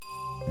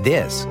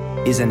This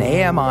is an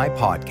AMI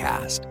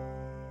podcast.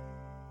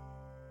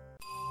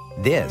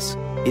 This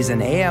is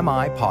an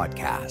AMI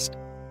podcast.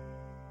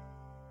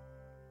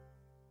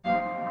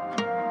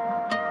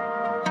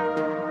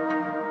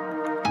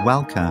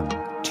 Welcome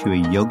to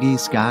a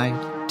Yogi's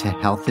Guide to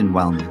Health and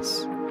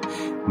Wellness.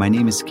 My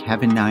name is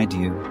Kevin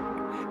Naidu,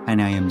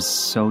 and I am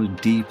so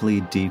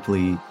deeply,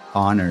 deeply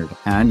honored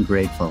and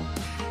grateful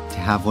to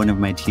have one of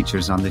my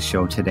teachers on the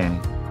show today.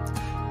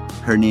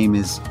 Her name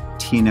is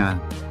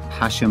Tina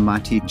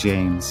Pashamati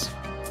James.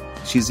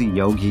 She's a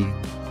yogi.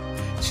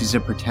 She's a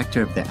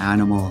protector of the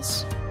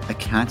animals, a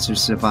cancer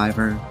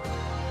survivor,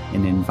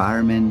 an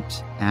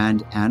environment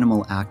and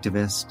animal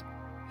activist.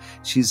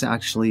 She's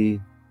actually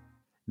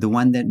the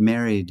one that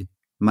married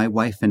my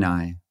wife and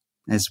I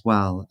as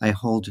well. I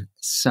hold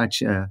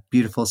such a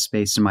beautiful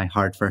space in my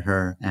heart for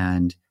her,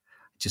 and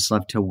I just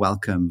love to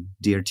welcome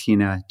dear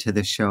Tina to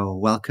the show.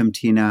 Welcome,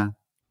 Tina.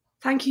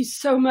 Thank you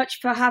so much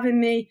for having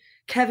me,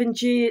 Kevin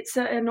G. It's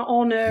an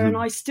honor. And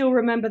I still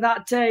remember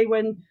that day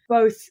when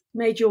both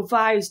made your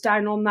vows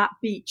down on that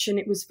beach. And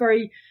it was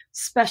very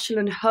special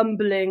and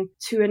humbling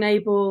to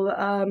enable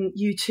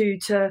you two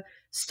to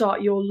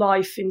start your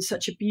life in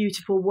such a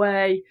beautiful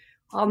way.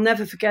 I'll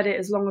never forget it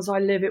as long as I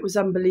live. It was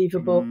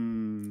unbelievable.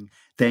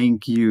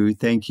 Thank you.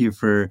 Thank you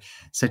for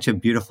such a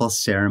beautiful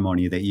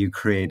ceremony that you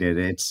created.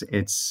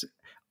 It's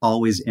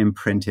always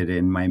imprinted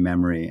in my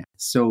memory.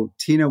 So,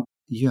 Tina,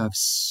 you have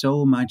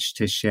so much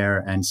to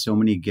share and so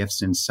many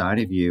gifts inside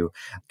of you.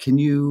 Can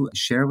you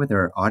share with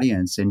our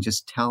audience and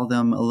just tell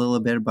them a little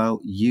bit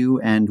about you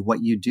and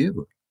what you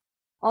do?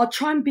 I'll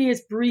try and be as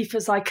brief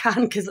as I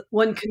can because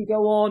one can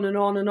go on and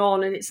on and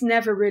on, and it's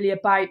never really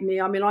about me.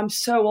 I mean, I'm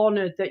so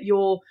honored that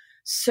you're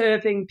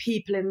serving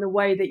people in the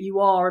way that you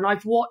are, and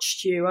I've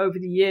watched you over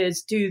the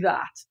years do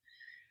that.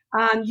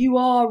 And you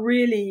are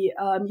really,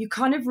 you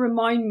kind of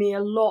remind me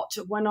a lot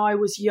of when I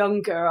was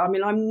younger. I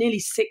mean, I'm nearly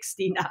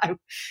 60 now.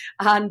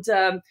 And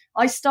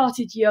I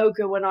started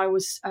yoga when I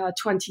was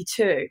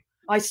 22.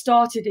 I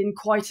started in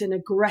quite an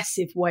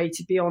aggressive way,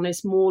 to be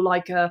honest, more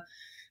like a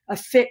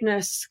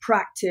fitness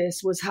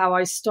practice was how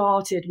I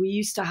started. We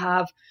used to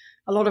have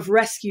a lot of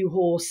rescue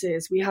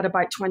horses. We had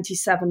about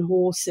 27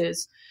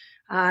 horses.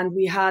 And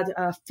we had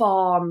a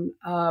farm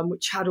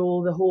which had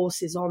all the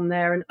horses on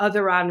there and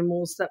other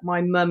animals that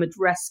my mum had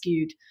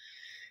rescued.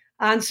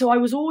 And so I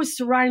was always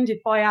surrounded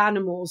by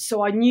animals.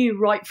 So I knew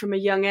right from a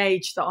young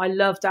age that I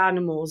loved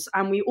animals.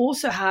 And we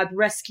also had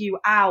rescue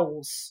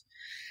owls.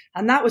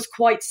 And that was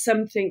quite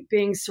something,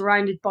 being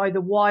surrounded by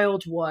the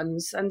wild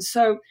ones. And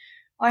so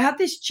I had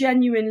this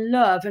genuine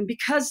love. And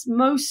because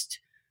most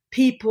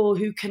people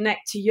who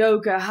connect to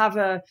yoga have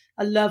a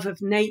love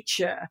of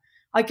nature,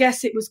 I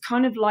guess it was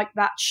kind of like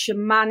that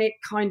shamanic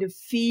kind of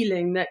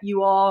feeling that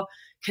you are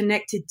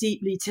connected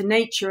deeply to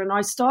nature. And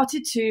I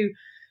started to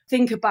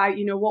think about,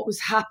 what was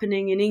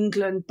happening in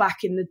England back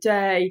in the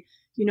day,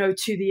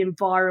 to the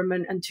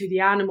environment and to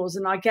the animals.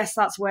 And I guess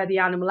that's where the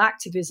animal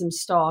activism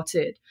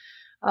started.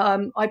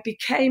 I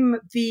became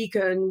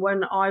vegan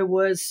when I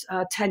was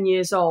 10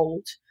 years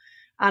old.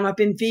 And I've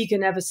been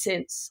vegan ever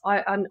since.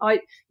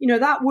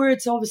 That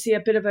word's obviously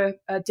a bit of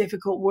a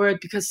difficult word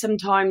because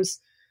sometimes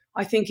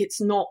I think it's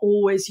not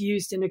always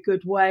used in a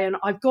good way. And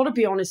I've got to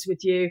be honest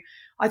with you.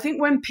 I think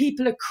when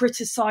people are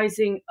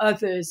criticizing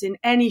others in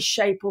any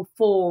shape or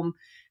form,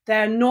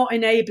 they're not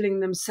enabling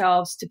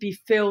themselves to be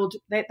filled.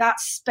 That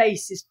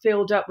space is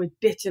filled up with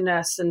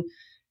bitterness and,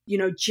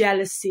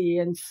 jealousy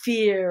and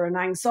fear and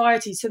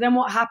anxiety. So then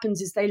what happens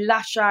is they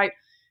lash out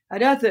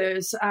at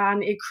others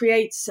and it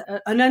creates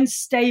an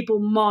unstable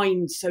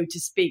mind, so to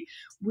speak.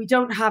 We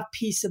don't have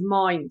peace of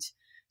mind.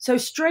 So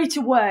straight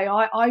away,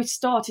 I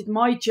started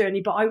my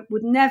journey, but I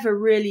would never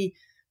really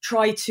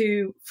try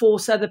to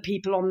force other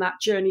people on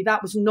that journey.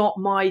 That was not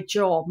my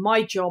job.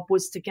 My job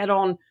was to get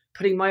on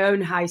putting my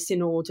own house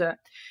in order.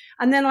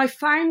 And then I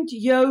found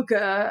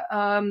yoga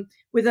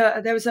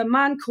there was a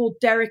man called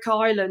Derek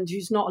Island,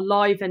 who's not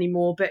alive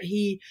anymore, but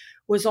he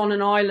was on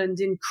an island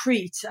in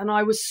Crete. And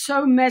I was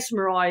so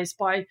mesmerized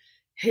by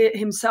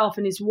himself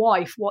and his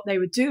wife, what they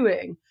were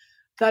doing,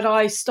 that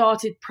I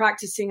started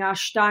practicing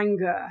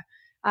Ashtanga.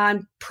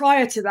 And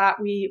prior to that,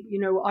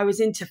 I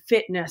was into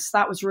fitness.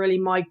 That was really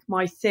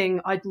my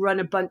thing. I'd run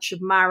a bunch of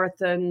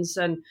marathons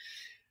and,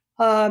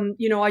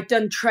 I'd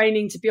done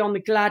training to be on the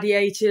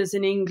Gladiators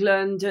in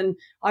England, and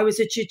I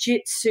was a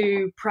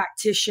jiu-jitsu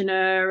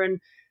practitioner. And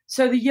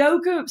so the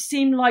yoga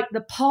seemed like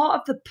the part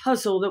of the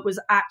puzzle that was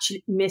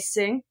actually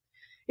missing.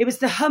 It was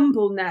the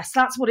humbleness.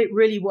 That's what it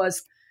really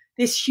was.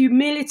 This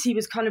humility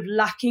was kind of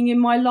lacking in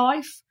my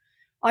life.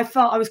 I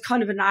felt I was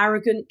kind of an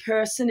arrogant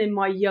person in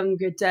my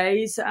younger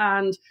days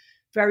and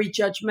very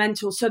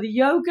judgmental. So the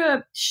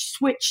yoga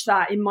switched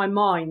that in my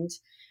mind,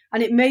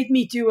 and it made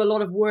me do a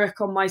lot of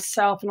work on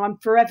myself. And I'm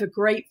forever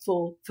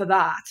grateful for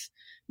that.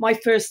 My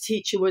first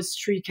teacher was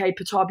Sri K.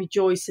 Patabi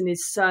Joyce and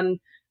his son,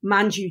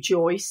 Manju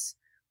Joyce.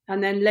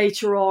 And then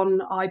later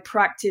on, I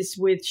practiced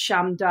with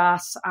Sham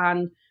Das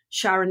and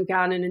Sharon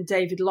Gannon and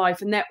David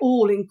Life. And they're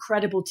all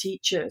incredible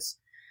teachers.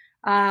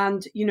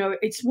 And,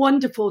 it's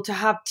wonderful to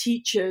have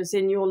teachers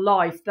in your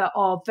life that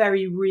are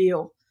very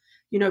real,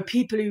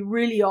 people who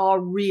really are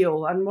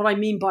real. And what I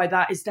mean by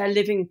that is they're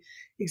living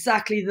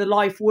exactly the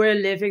life we're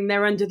living.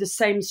 They're under the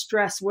same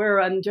stress we're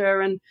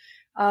under. And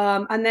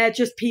they're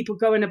just people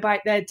going about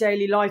their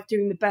daily life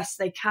doing the best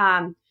they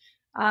can.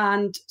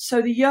 And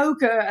so the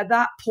yoga at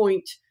that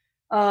point,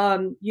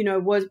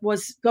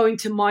 was going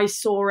to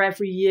Mysore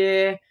every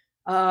year,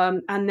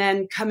 and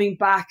then coming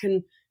back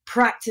and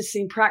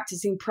practicing.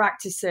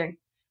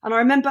 And I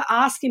remember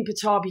asking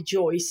Patabi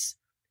Joyce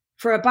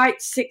for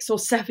about 6 or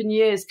 7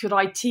 years, could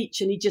I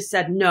teach? And he just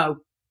said no.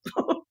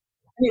 And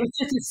it was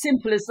just as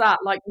simple as that,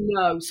 like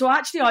no. So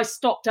actually I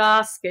stopped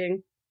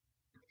asking.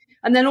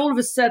 And then all of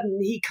a sudden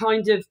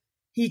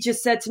he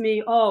just said to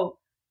me, oh,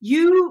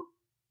 you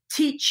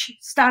teach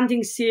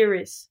standing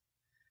series.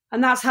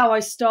 And that's how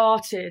I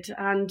started.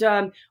 And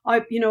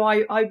I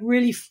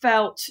really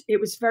felt it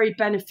was very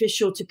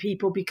beneficial to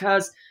people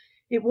because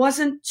it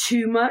wasn't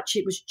too much.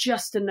 It was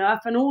just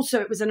enough. And also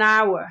it was an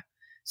hour.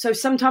 So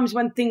sometimes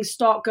when things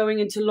start going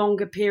into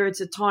longer periods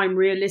of time,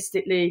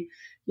 realistically,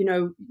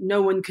 no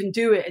one can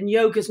do it. And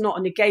yoga's not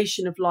a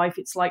negation of life.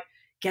 It's like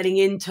getting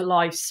into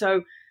life.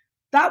 So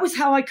that was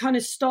how I kind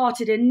of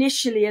started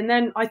initially. And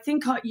then I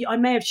think I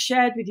may have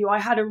shared with you, I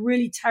had a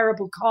really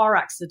terrible car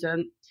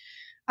accident.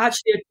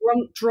 Actually, a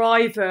drunk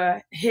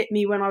driver hit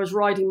me when I was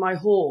riding my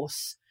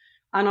horse,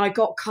 and I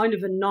got kind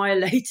of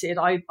annihilated.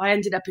 I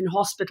ended up in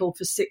hospital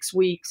for 6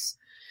 weeks.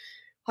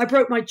 I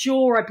broke my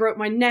jaw, I broke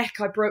my neck,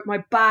 I broke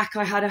my back.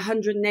 I had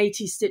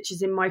 180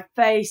 stitches in my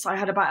face. I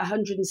had about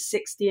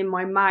 160 in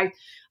my mouth.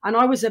 And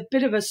I was a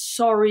bit of a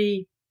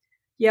sorry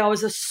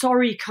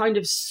kind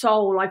of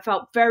soul. I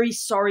felt very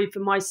sorry for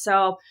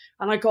myself.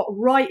 And I got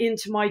right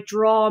into my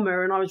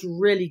drama, and I was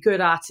really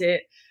good at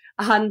it.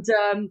 And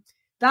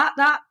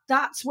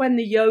that's when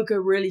the yoga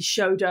really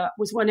showed up,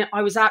 was when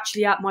I was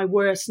actually at my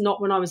worst,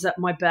 not when I was at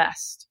my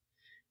best.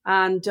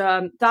 And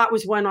that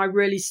was when I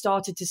really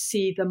started to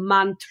see the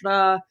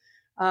mantra,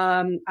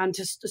 and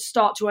to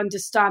start to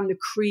understand the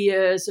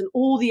kriyas and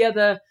all the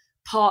other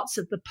parts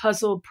of the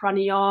puzzle,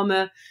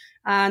 pranayama,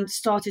 and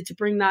started to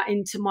bring that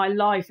into my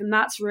life. And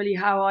that's really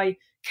how I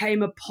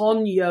came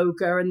upon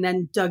yoga and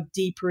then dug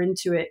deeper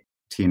into it.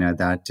 Tina,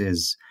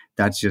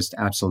 that's just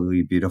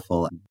absolutely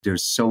beautiful.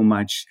 There's so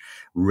much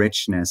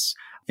richness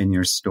in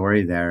your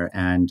story there.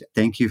 And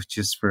thank you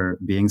just for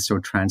being so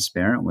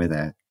transparent with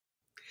it.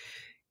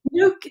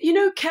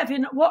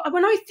 Kevin,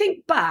 when I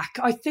think back,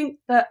 I think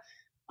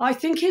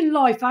in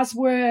life, as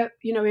we're,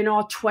 in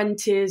our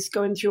 20s,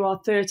 going through our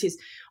 30s,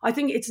 I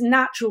think it's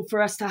natural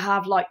for us to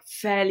have like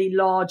fairly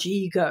large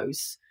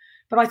egos.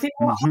 But I think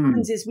what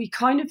happens is we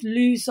kind of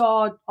lose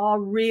our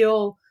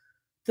real,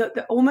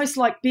 the almost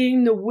like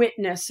being the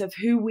witness of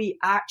who we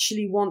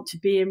actually want to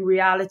be in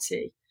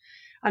reality.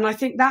 And I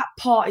think that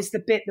part is the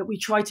bit that we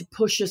try to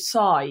push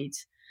aside.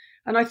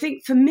 And I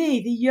think for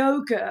me, the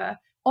yoga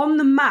on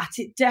the mat,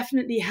 it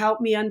definitely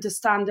helped me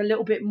understand a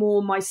little bit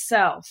more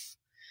myself,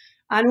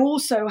 and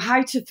also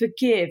how to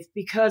forgive,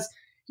 because,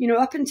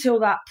 up until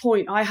that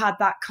point, I had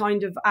that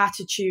kind of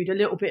attitude, a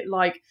little bit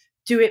like,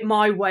 do it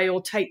my way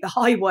or take the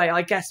highway,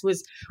 I guess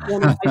was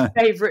one of my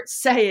favorite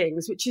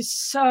sayings, which is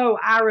so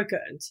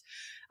arrogant.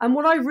 And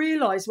what I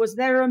realized was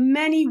there are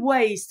many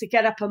ways to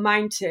get up a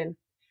mountain,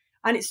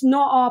 and it's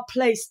not our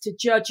place to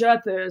judge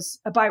others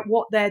about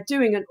what they're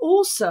doing. And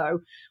also,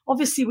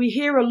 obviously, we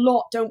hear a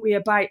lot, don't we,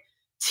 about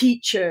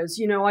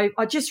teachers.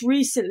 I just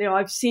recently,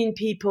 I've seen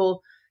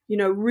people,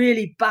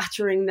 really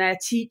battering their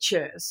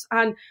teachers.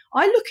 And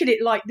I look at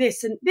it like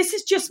this, and this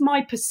is just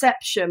my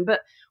perception, but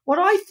what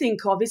I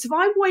think of is if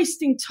I'm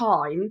wasting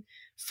time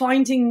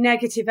finding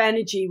negative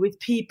energy with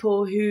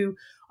people who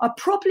are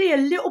probably a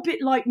little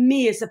bit like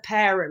me as a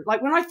parent,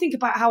 like when I think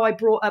about how I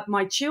brought up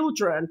my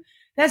children,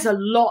 there's a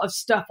lot of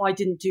stuff I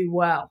didn't do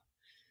well.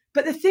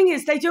 But the thing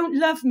is, they don't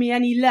love me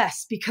any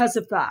less because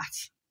of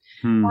that.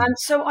 And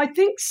so I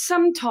think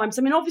sometimes,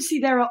 obviously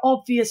there are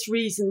obvious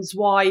reasons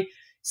why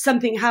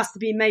something has to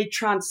be made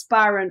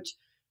transparent.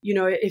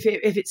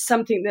 If it's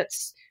something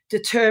that's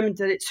determined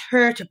that it's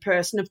hurt a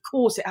person, of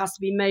course it has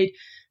to be made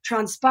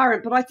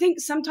transparent. But I think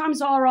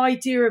sometimes our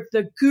idea of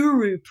the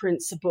guru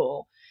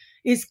principle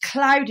is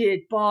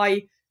clouded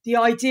by the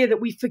idea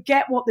that we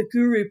forget what the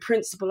guru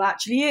principle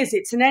actually is.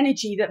 It's an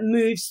energy that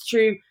moves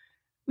through,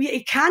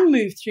 it can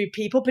move through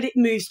people, but it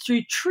moves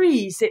through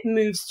trees, it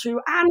moves through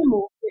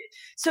animals.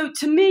 So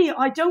to me,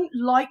 I don't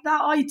like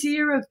that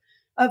idea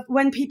of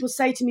when people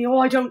say to me, oh,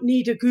 I don't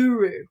need a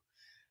guru.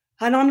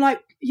 And I'm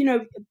like,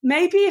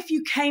 maybe if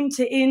you came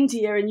to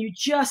India and you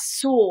just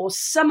saw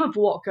some of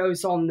what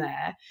goes on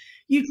there,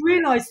 you'd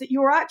realize that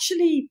you're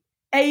actually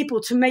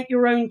able to make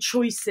your own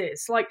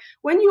choices. Like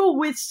when you're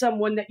with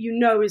someone that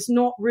is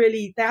not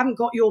really, they haven't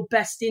got your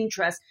best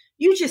interest,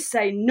 you just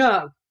say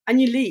no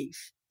and you leave.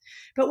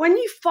 But when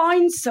you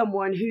find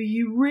someone who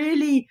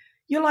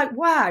you're like,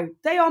 wow,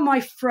 they are my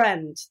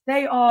friend.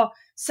 They are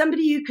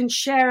somebody who can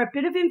share a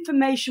bit of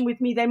information with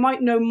me. They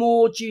might know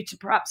more due to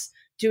perhaps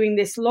doing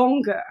this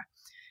longer.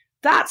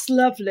 That's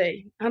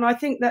lovely. And I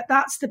think that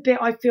that's the bit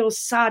I feel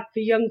sad for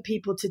young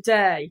people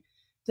today,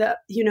 that,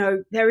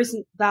 there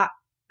isn't that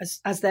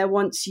as there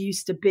once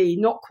used to be,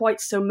 not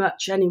quite so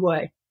much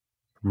anyway.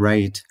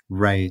 Right,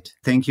 right.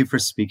 Thank you for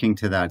speaking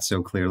to that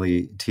so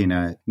clearly,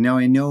 Tina. Now,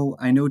 I know,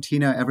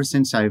 Tina, ever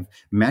since I've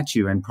met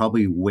you, and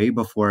probably way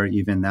before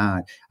even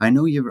that, I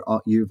know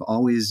you've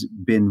always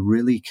been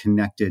really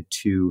connected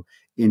to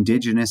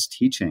indigenous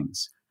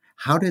teachings.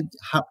 How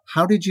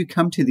did you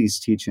come to these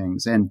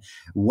teachings, and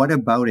what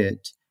about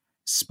it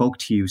spoke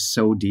to you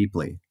so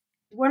deeply?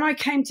 When I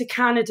came to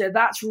Canada,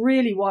 that's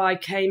really why I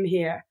came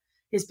here,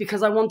 is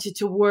because I wanted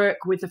to work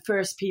with the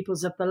First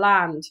Peoples of the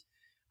land.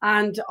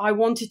 And I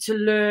wanted to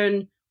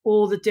learn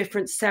all the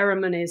different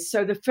ceremonies.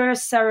 So the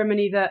first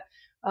ceremony that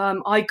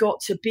I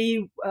got to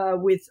be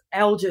with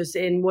elders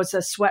in was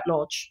a sweat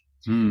lodge.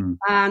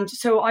 And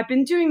so I've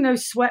been doing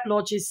those sweat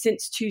lodges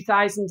since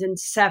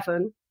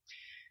 2007.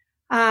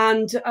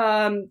 And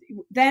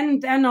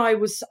then I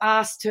was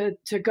asked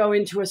to go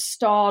into a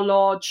star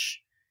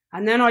lodge.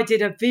 And then I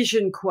did a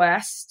vision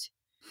quest.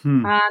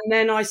 And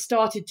then I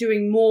started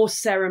doing more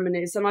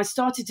ceremonies. And I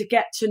started to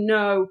get to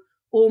know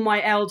all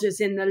my elders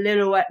in the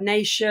Lillooet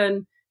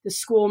Nation, the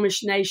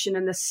Squamish Nation,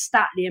 and the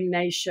Statliam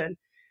Nation.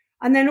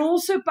 And then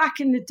also back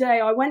in the day,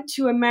 I went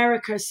to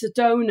America,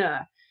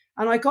 Sedona,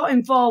 and I got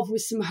involved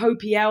with some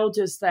Hopi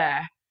elders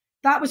there.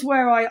 That was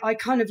where I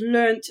kind of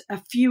learnt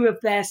a few of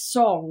their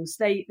songs.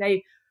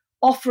 They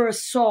offer a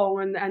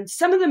song, and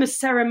some of them are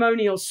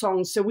ceremonial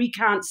songs, so we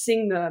can't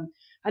sing them.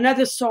 And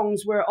other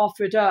songs were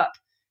offered up,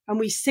 and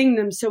we sing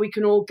them so we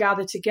can all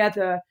gather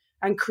together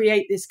and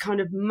create this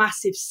kind of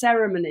massive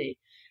ceremony.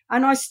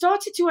 And I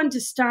started to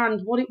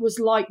understand what it was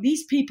like.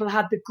 These people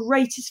had the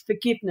greatest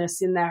forgiveness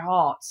in their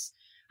hearts.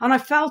 And I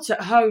felt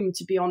at home,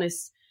 to be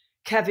honest,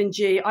 Kevin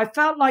G. I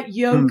felt like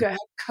yoga had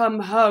come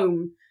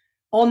home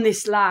on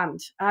this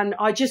land. And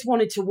I just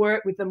wanted to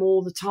work with them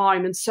all the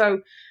time. And so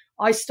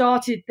I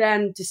started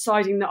then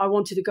deciding that I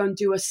wanted to go and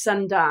do a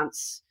sun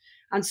dance.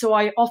 And so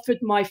I offered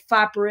my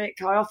fabric,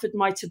 I offered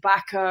my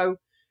tobacco,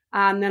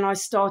 and then I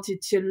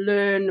started to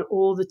learn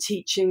all the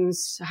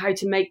teachings, how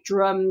to make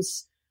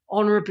drums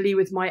honorably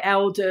with my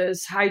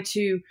elders, how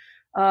to,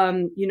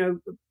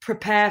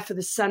 prepare for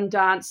the sun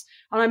dance.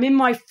 And I'm in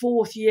my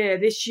 4th year.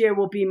 This year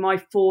will be my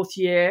 4th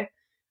year,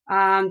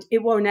 and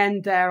it won't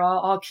end there.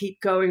 I'll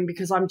keep going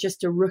because I'm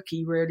just a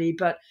rookie, really.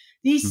 But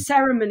these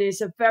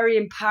ceremonies are very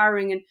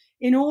empowering. And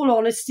in all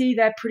honesty,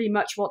 they're pretty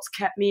much what's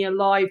kept me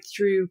alive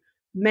through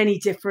many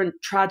different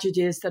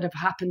tragedies that have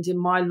happened in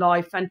my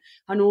life. And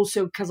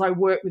also because I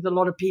work with a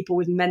lot of people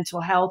with mental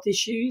health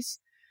issues.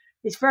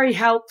 It's very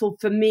helpful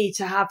for me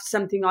to have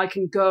something I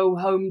can go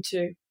home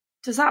to.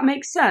 Does that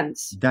make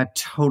sense? That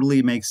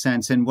totally makes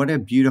sense. And what a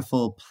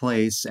beautiful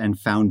place and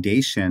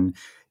foundation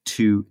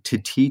to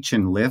teach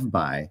and live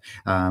by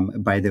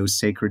those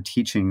sacred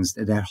teachings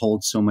that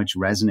hold so much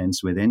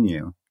resonance within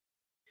you.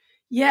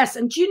 Yes.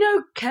 And do you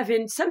know,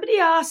 Kevin, somebody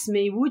asked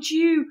me, would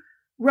you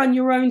run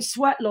your own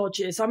sweat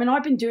lodges? I mean,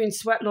 I've been doing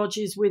sweat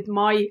lodges with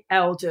my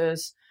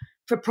elders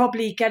for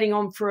probably getting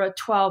on for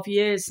 12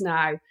 years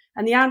now.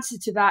 And the answer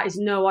to that is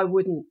no, I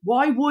wouldn't.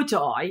 Why would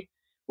I,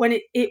 when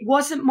it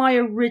wasn't my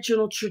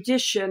original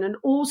tradition? And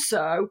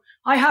also,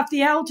 I have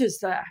the elders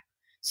there.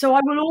 So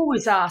I will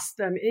always ask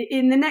them.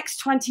 In the next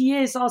 20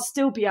 years, I'll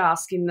still be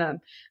asking them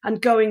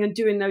and going and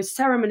doing those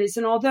ceremonies.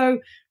 And although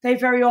they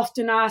very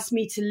often ask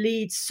me to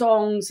lead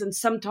songs and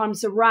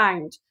sometimes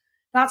around,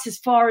 that's as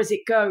far as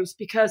it goes.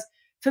 Because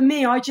for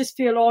me, I just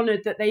feel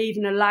honored that they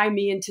even allow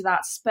me into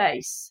that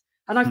space.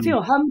 And I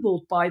feel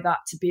humbled by that,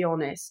 to be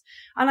honest.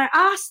 And I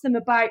asked them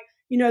about,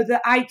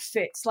 the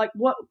outfits, like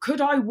what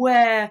could I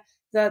wear,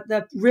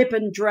 the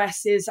ribbon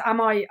dresses? Am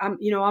I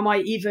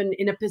even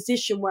in a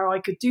position where I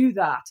could do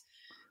that?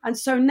 And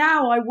so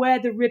now I wear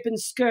the ribbon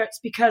skirts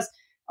because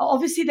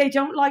obviously they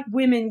don't like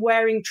women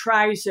wearing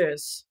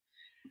trousers.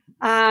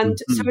 And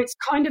so it's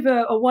kind of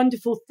a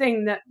wonderful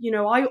thing that,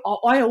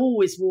 I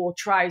always wore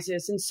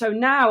trousers. And so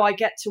now I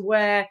get to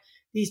wear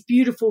these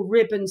beautiful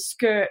ribbon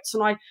skirts.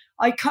 And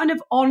I kind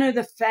of honor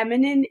the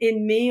feminine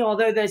in me,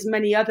 although there's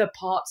many other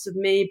parts of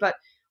me, but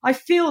I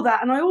feel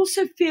that. And I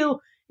also feel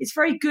it's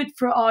very good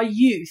for our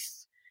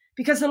youth,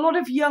 because a lot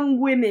of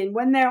young women,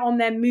 when they're on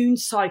their moon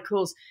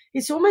cycles,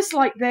 it's almost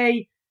like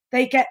they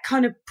get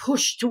kind of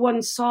pushed to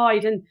one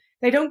side and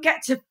they don't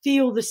get to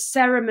feel the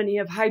ceremony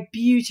of how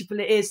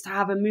beautiful it is to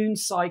have a moon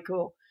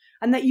cycle,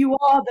 and that you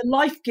are the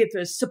life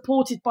givers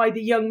supported by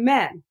the young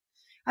men.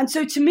 And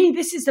so to me,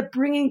 this is a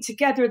bringing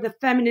together of the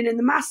feminine and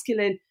the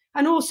masculine,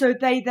 and also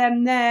they,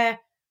 them, their,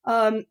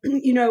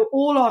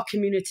 all our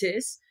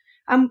communities.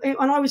 And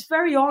I was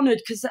very honored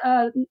because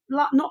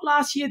not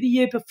last year, the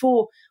year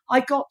before, I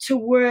got to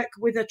work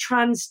with a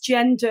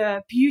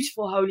transgender,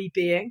 beautiful holy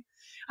being.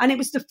 And it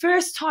was the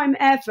first time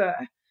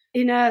ever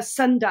in a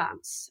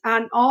Sundance.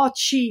 And our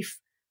chief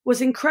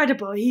was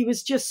incredible. He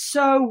was just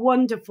so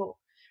wonderful.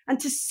 And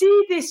to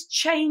see this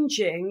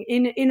changing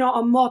in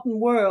our modern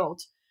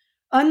world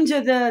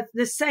under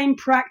the same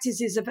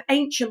practices of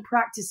ancient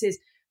practices,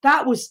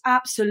 that was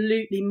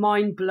absolutely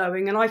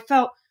mind-blowing. And I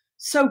felt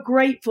so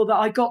grateful that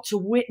I got to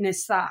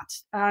witness that.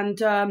 And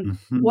Mhm.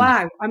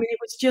 wow, I mean, it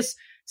was just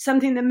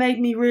something that made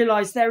me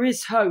realize there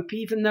is hope,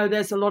 even though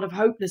there's a lot of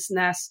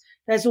hopelessness.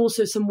 There's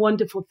also some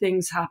wonderful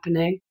things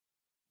happening.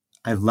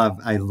 I love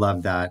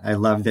that. I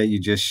love that you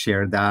just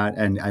shared that,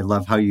 and I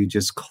love how you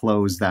just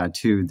close that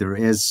too. There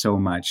is so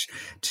much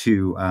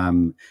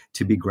to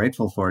be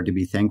grateful for, to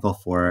be thankful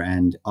for,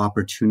 and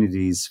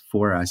opportunities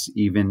for us,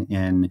 even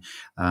in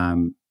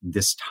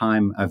this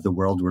time of the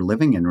world we're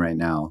living in right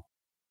now.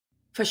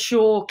 For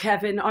sure,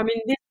 Kevin. I mean,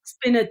 it's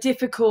been a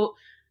difficult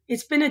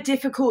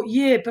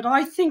year, but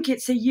I think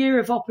it's a year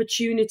of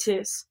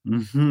opportunities.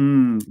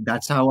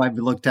 That's how I've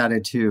looked at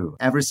it too.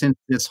 Ever since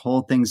this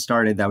whole thing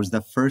started, that was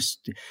the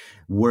first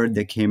word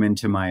that came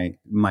into my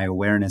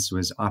awareness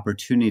was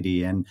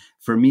opportunity. And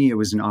for me, it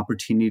was an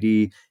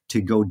opportunity to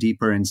go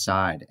deeper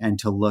inside and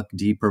to look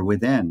deeper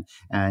within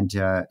and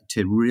to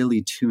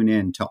really tune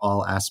in to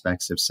all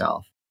aspects of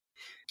self.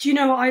 Do you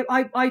know,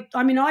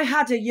 I mean, I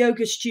had a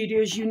yoga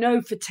studio, as you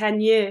know, for 10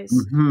 years.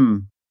 Hmm.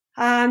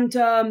 And,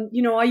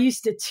 I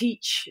used to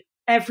teach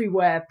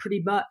everywhere,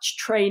 pretty much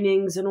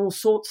trainings and all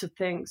sorts of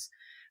things.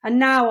 And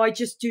now I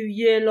just do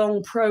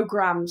year-long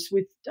programs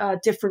with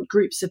different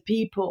groups of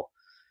people.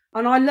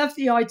 And I love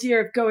the idea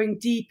of going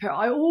deeper.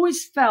 I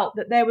always felt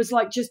that there was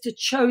like just a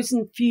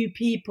chosen few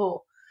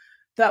people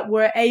that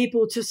were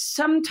able to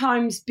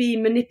sometimes be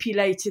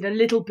manipulated a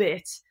little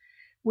bit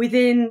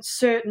within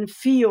certain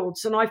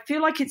fields. And I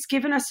feel like it's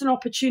given us an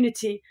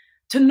opportunity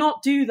to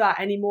not do that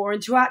anymore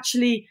and to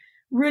actually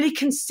really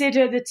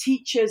consider the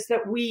teachers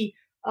that we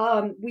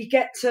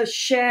get to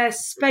share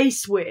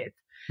space with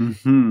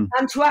Hmm.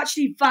 and to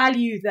actually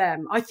value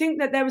them. I think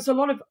that there was a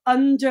lot of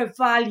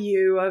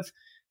undervalue of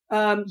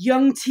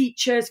young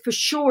teachers. For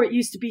sure, it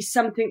used to be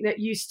something that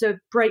used to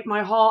break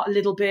my heart a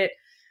little bit,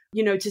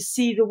 to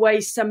see the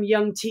way some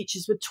young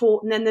teachers were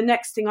taught. And then the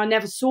next thing, I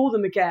never saw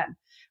them again.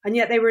 And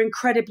yet they were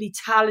incredibly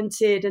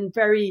talented and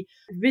very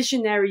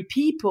visionary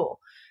people.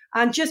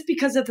 And just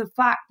because of the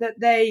fact that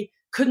they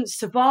couldn't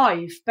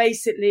survive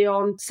basically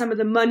on some of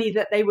the money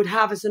that they would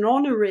have as an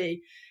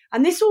honorary.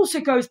 And this also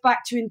goes back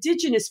to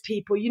indigenous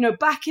people.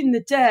 Back in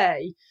the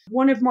day,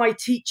 one of my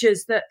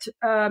teachers that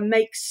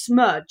makes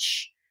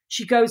smudge,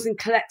 she goes and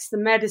collects the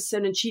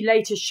medicine, and she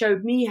later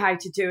showed me how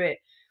to do it.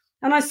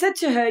 And I said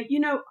to her,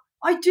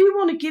 I do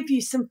want to give you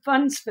some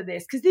funds for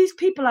this because these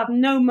people have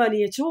no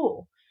money at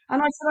all.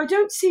 And I said, I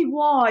don't see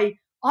why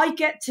I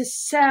get to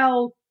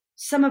sell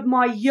some of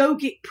my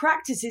yogic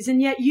practices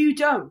and yet you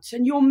don't,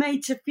 and you're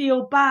made to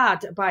feel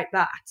bad about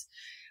that.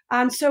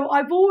 And so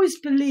I've always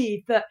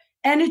believed that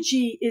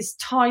energy is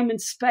time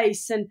and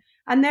space,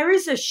 and there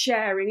is a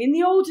sharing. In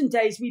the olden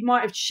days, we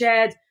might have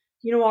shared,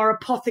 our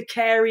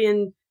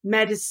apothecarian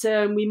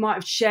medicine, we might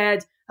have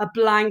shared a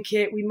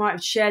blanket, we might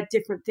have shared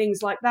different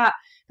things like that.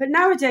 But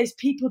nowadays,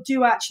 people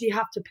do actually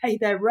have to pay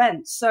their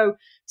rent. So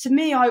to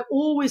me, I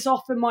always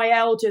offer my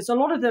elders, a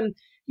lot of them,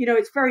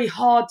 it's very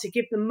hard to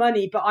give them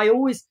money, but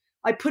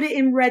I put it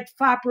in red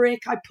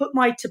fabric, I put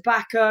my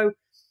tobacco,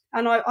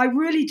 and I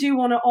really do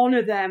want to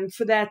honor them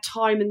for their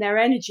time and their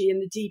energy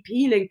and the deep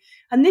healing.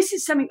 And this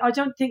is something I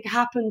don't think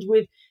happened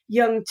with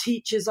young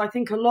teachers. I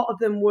think a lot of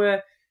them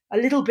were a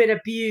little bit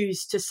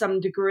abused to some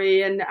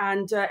degree, and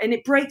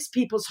it breaks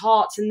people's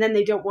hearts, and then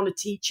they don't want to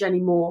teach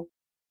anymore.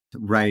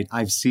 Right.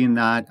 I've seen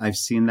that. I've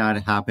seen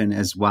that happen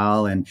as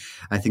well. And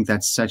I think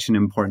that's such an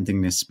important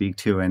thing to speak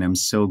to. And I'm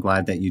so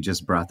glad that you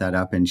just brought that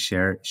up and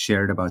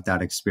shared about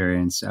that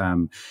experience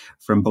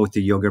from both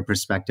the yoga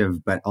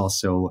perspective, but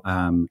also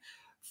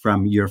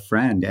from your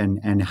friend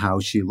and how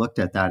she looked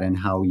at that and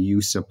how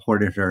you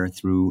supported her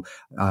through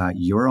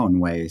your own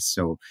way.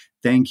 So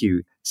thank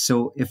you.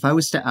 So if I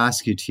was to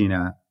ask you,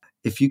 Tina,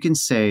 if you can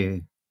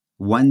say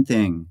one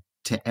thing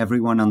to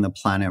everyone on the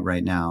planet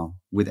right now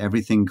with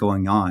everything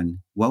going on,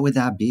 what would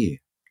that be?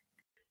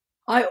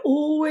 I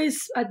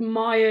always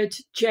admired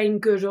Jane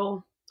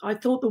Goodall. I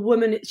thought the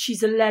woman,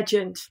 she's a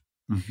legend.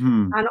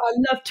 Hmm. And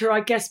I loved her, I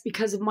guess,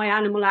 because of my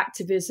animal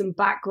activism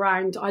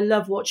background. I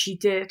love what she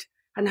did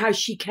and how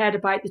she cared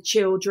about the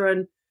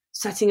children,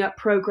 setting up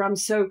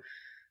programs. So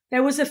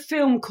there was a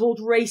film called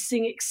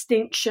Racing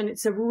Extinction.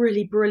 It's a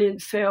really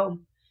brilliant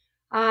film.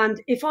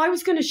 And if I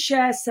was going to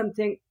share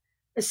something,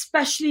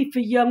 especially for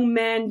young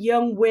men,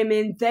 young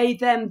women, they,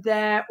 them,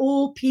 their,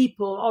 all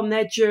people on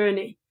their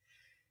journey,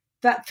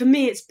 that for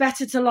me, it's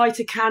better to light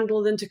a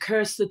candle than to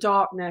curse the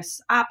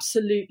darkness.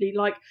 Absolutely.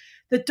 Like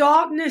the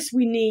darkness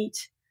we need.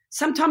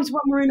 Sometimes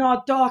when we're in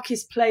our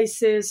darkest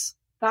places,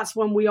 that's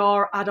when we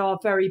are at our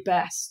very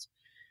best.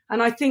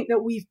 And I think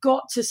that we've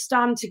got to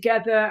stand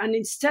together, and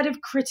instead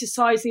of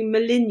criticizing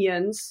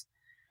millennials,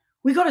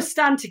 we've got to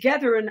stand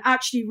together and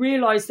actually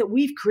realize that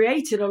we've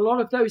created a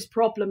lot of those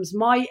problems.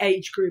 My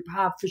age group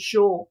have, for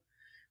sure.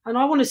 And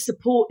I want to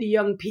support the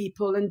young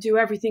people and do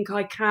everything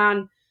I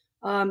can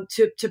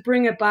to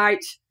bring about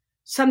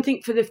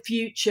something for the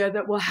future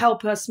that will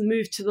help us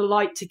move to the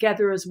light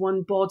together as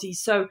one body.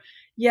 So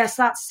yes,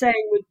 that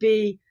saying would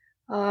be,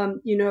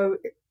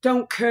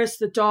 don't curse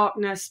the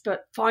darkness,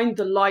 but find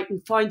the light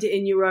and find it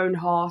in your own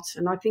heart.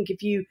 And I think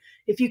if you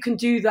can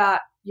do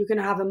that, you're going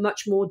to have a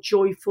much more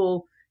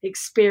joyful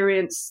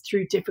experience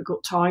through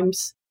difficult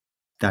times.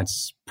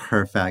 That's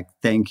perfect.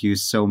 Thank you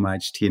so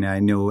much, Tina. I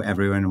know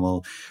everyone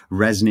will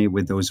resonate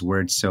with those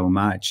words so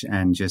much,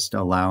 and just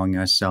allowing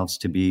ourselves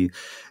to be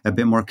a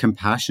bit more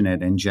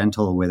compassionate and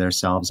gentle with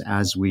ourselves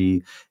as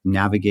we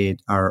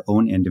navigate our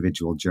own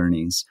individual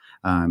journeys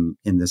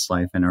in this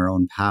life and our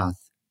own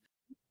path.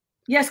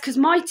 Yes, because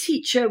my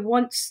teacher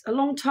once, a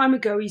long time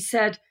ago, he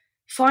said,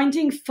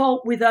 finding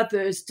fault with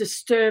others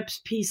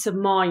disturbs peace of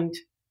mind.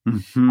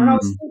 Mm-hmm. And I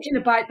was thinking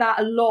about that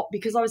a lot,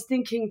 because I was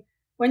thinking,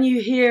 when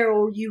you hear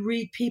or you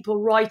read people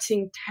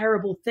writing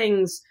terrible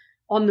things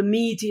on the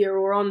media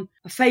or on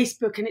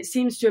Facebook, and it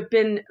seems to have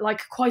been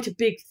like quite a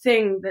big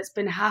thing that's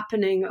been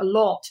happening a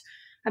lot,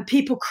 and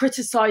people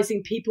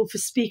criticizing people for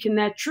speaking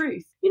their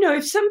truth.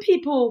 If some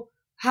people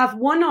have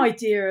one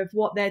idea of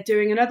what they're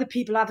doing and other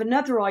people have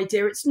another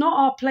idea, it's not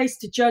our place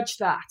to judge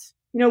that.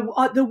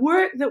 The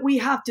work that we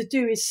have to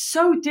do is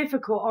so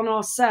difficult on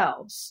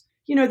ourselves.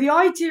 The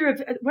idea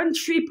of when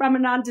Sri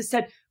Brahmananda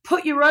said,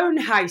 put your own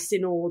house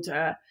in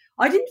order,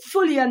 I didn't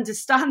fully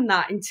understand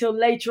that until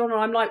later on. And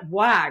I'm like,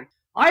 wow,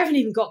 I haven't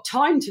even got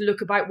time to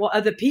look about what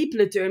other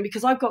people are doing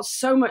because I've got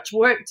so much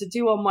work to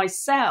do on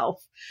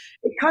myself.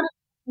 It kind of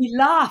makes me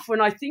laugh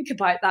when I think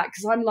about that,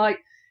 because I'm like,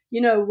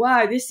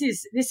 wow, this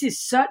is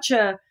such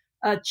a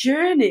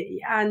journey.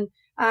 And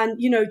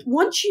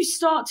once you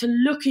start to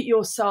look at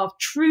yourself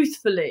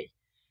truthfully,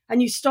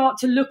 and you start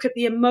to look at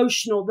the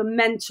emotional, the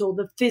mental,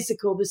 the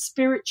physical, the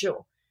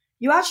spiritual,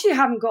 you actually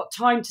haven't got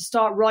time to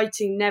start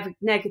writing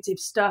negative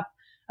stuff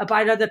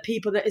about other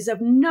people that is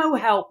of no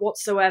help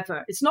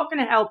whatsoever. It's not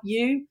going to help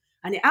you,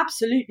 and it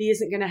absolutely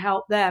isn't going to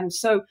help them.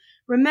 So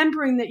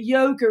remembering that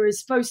yoga is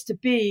supposed to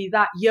be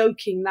that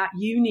yoking, that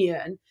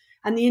union,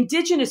 and the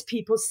indigenous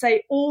people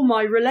say all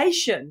my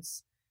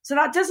relations. So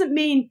that doesn't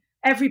mean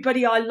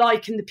everybody I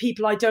like and the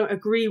people I don't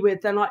agree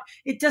with.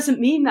 It doesn't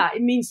mean that.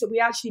 It means that we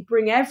actually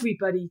bring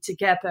everybody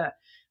together,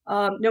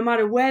 no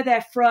matter where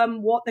they're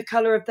from, what the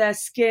color of their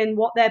skin,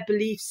 what their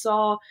beliefs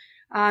are.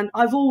 And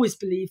I've always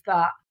believed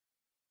that.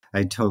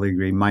 I totally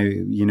agree.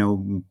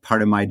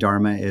 Part of my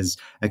dharma is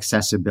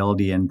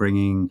accessibility and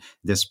bringing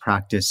this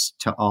practice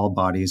to all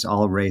bodies,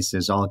 all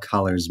races, all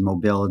colors,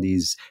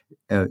 mobilities,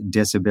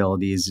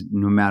 disabilities,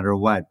 no matter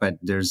what. But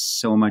there's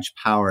so much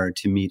power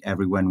to meet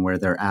everyone where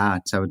they're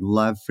at. So I would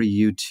love for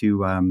you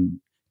to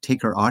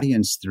take our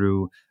audience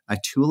through a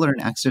tool or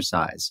an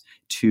exercise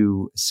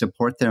to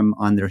support them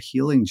on their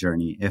healing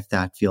journey, if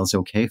that feels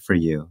okay for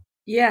you.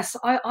 Yes,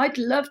 I'd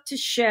love to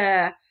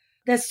share.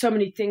 There's so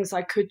many things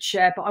I could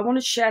share, but I want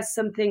to share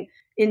something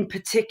in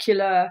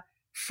particular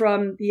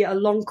from the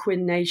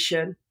Algonquin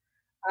Nation.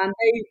 And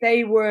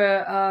they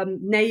were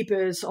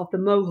neighbors of the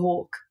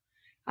Mohawk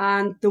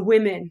and the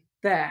women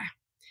there.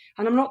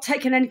 And I'm not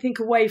taking anything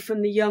away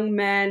from the young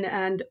men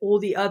and all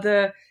the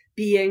other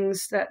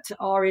beings that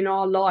are in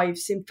our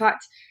lives. In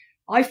fact,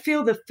 I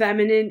feel the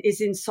feminine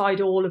is inside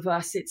all of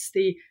us. It's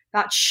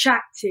that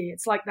Shakti.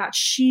 It's like that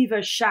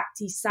Shiva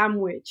Shakti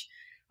sandwich.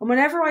 And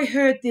whenever I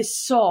heard this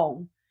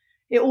song,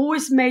 it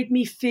always made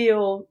me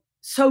feel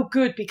so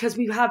good, because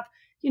we have,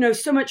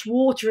 so much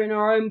water in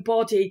our own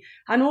body,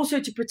 and also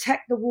to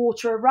protect the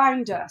water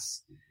around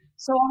us.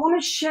 So I want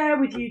to share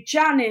with you,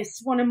 Janice,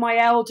 one of my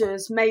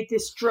elders, made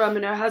this drum,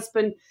 and her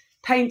husband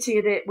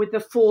painted it with the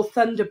 4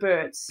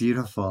 Thunderbirds.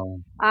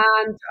 Beautiful.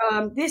 And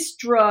this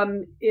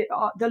drum,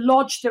 the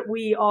lodge that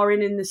we are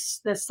in the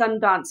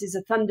Sundance, is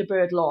a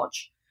Thunderbird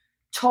lodge.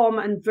 Tom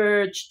and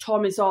Verge.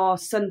 Tom is our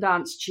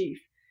Sundance chief.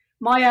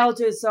 My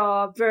elders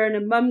are Vern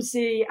and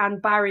Mumsy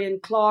and Barry and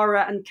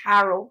Clara and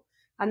Carol,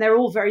 and they're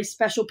all very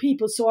special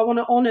people. So I want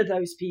to honor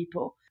those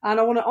people, and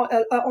I want to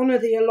honor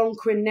the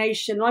Algonquin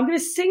Nation. I'm going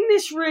to sing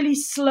this really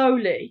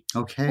slowly.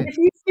 Okay. And if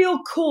you feel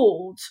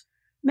called,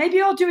 maybe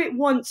I'll do it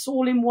once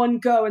all in one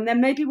go, and then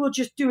maybe we'll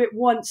just do it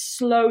once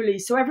slowly,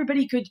 so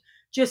everybody could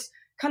just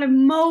kind of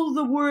mull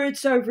the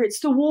words over. It's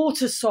the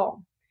water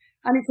song,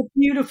 and it's a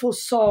beautiful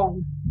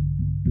song.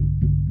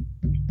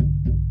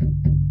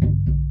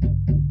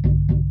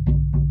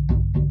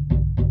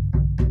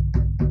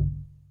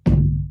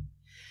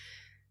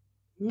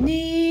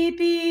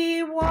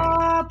 Nibi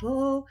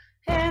wabo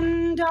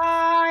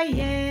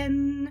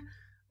endayen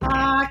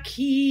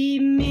aki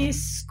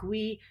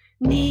miskwi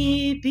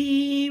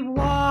nibi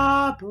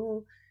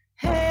wabo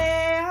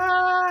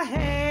hea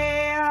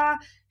hea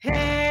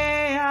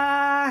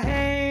hea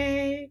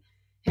hea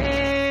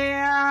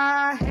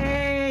hea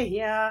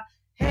hea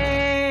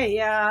hea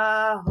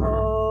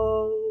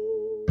ho.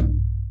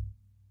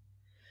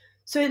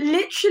 So it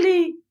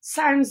literally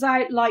sounds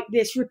out like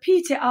this.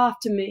 Repeat it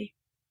after me.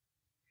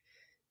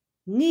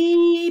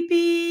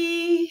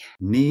 Nibi,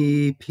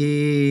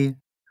 Nipi,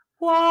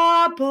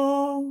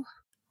 wabo,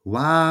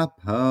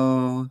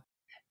 Wapo,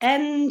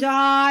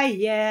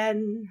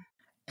 endayen,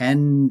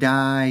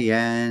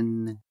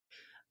 Endayen,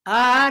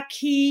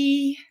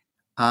 aki,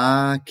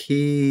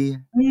 Aki,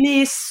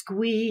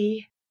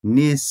 niskwi,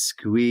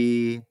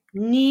 Niskwi,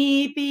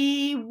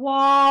 nibi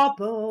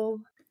wabo,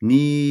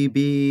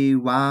 Nibi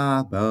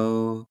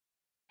Wabo,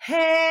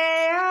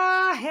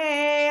 Hey-ya,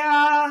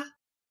 hey-ya.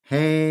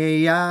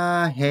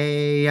 Hey-ya,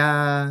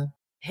 hey-ya.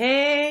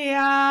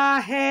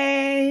 Hey-ya,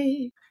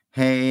 hey.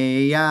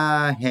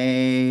 Hey-ya,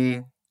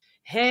 hey.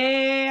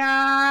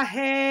 Hey-ya,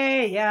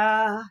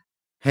 hey-ya.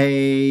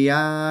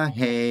 Hey-ya,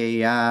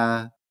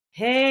 hey-ya.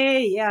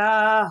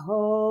 Hey-ya,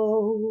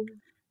 ho.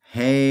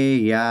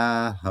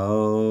 Hey-ya,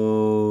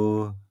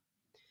 ho.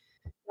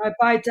 I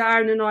bow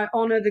down and I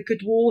honour the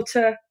good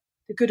water,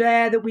 the good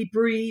air that we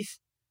breathe,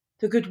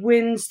 the good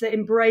winds that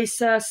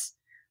embrace us,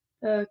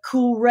 the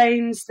cool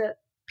rains that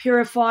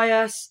purify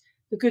us,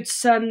 the good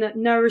sun that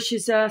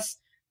nourishes us,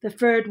 the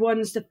furred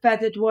ones, the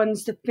feathered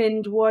ones, the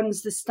finned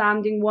ones, the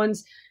standing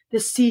ones, the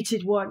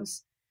seated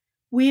ones.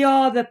 We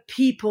are the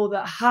people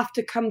that have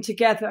to come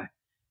together,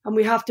 and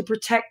we have to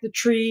protect the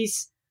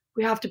trees.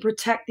 We have to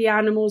protect the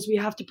animals. We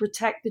have to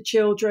protect the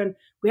children.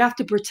 We have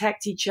to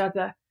protect each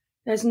other.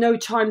 There's no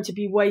time to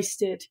be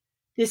wasted.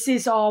 This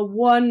is our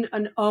one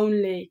and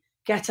only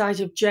get out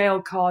of jail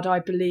card, I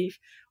believe.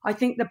 I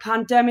think the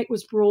pandemic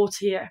was brought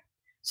here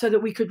so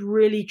that we could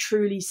really,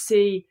 truly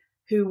see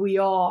who we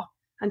are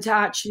and to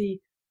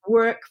actually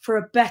work for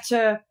a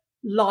better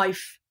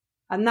life.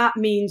 And that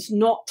means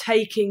not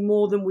taking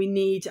more than we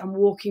need and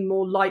walking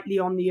more lightly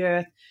on the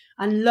earth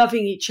and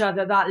loving each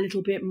other that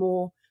little bit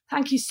more.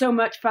 Thank you so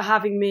much for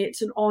having me.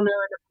 It's an honor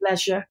and a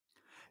pleasure.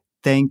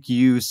 Thank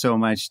you so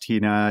much,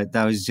 Tina.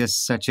 That was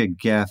just such a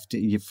gift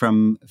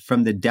from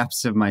the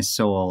depths of my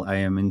soul. I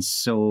am in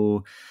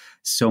so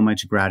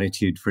much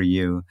gratitude for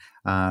you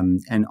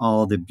and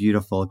all the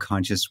beautiful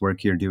conscious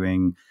work you're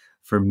doing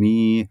for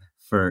me,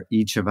 for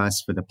each of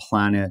us, for the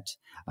planet,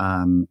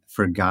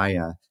 for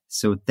Gaia.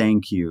 So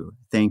thank you.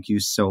 Thank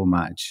you so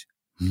much.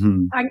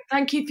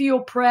 Thank you for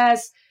your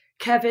prayers,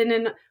 Kevin.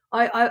 And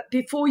I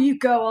before you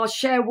go, I'll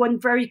share one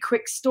very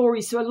quick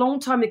story. So a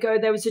long time ago,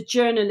 there was a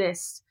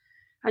journalist,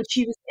 and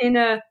she was in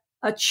a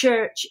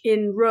church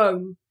in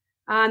Rome,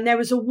 and there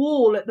was a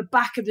wall at the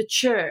back of the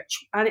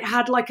church, and it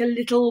had like a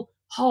little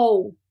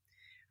hole.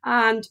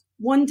 And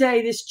one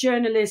day this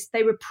journalist,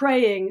 they were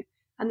praying,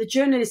 and the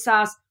journalist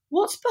asked,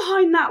 "What's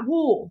behind that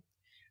wall?"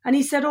 And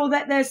he said, "Oh,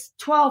 there's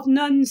 12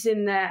 nuns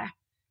in there."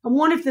 And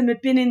one of them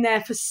had been in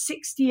there for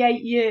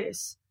 68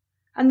 years.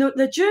 And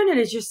the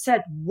journalist just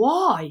said,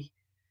 "Why?"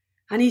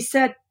 And he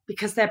said,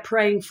 "Because they're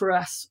praying for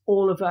us,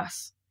 all of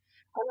us."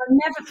 And I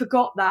never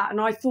forgot that. And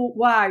I thought,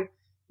 wow,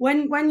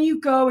 when you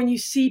go and you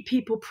see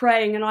people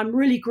praying, and I'm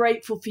really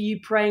grateful for you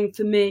praying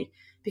for me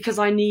because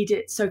I need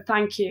it. So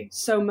thank you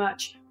so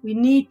much. We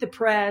need the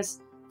prayers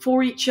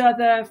for each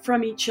other,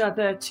 from each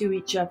other, to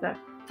each other.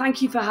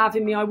 Thank you for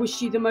having me. I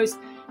wish you the most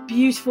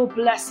beautiful,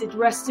 blessed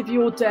rest of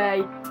your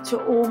day to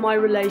all my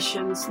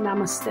relations.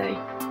 Namaste.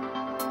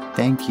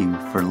 Thank you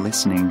for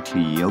listening to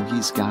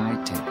Yogi's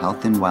Guide to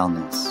Health and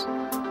Wellness.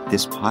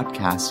 This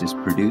podcast is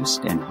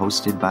produced and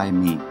hosted by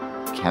me,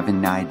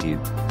 Kevin Naidu.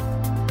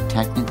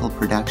 Technical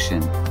production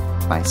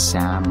by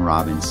Sam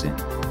Robinson.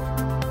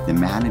 The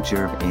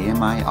manager of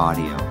AMI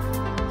Audio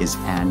is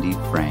Andy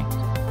Frank.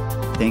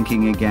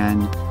 Thanking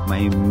again my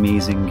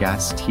amazing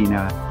guest,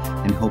 Tina,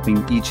 and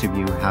hoping each of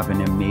you have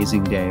an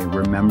amazing day,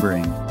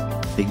 remembering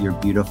that you're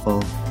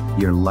beautiful,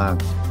 you're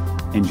loved,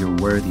 and you're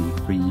worthy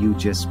for you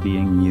just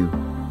being you.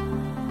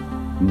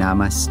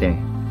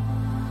 Namaste.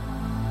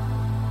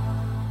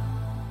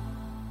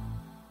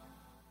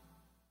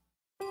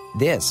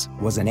 This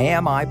was an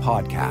AMI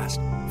podcast.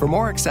 For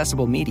more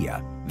accessible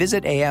media,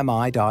 visit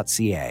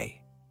ami.ca.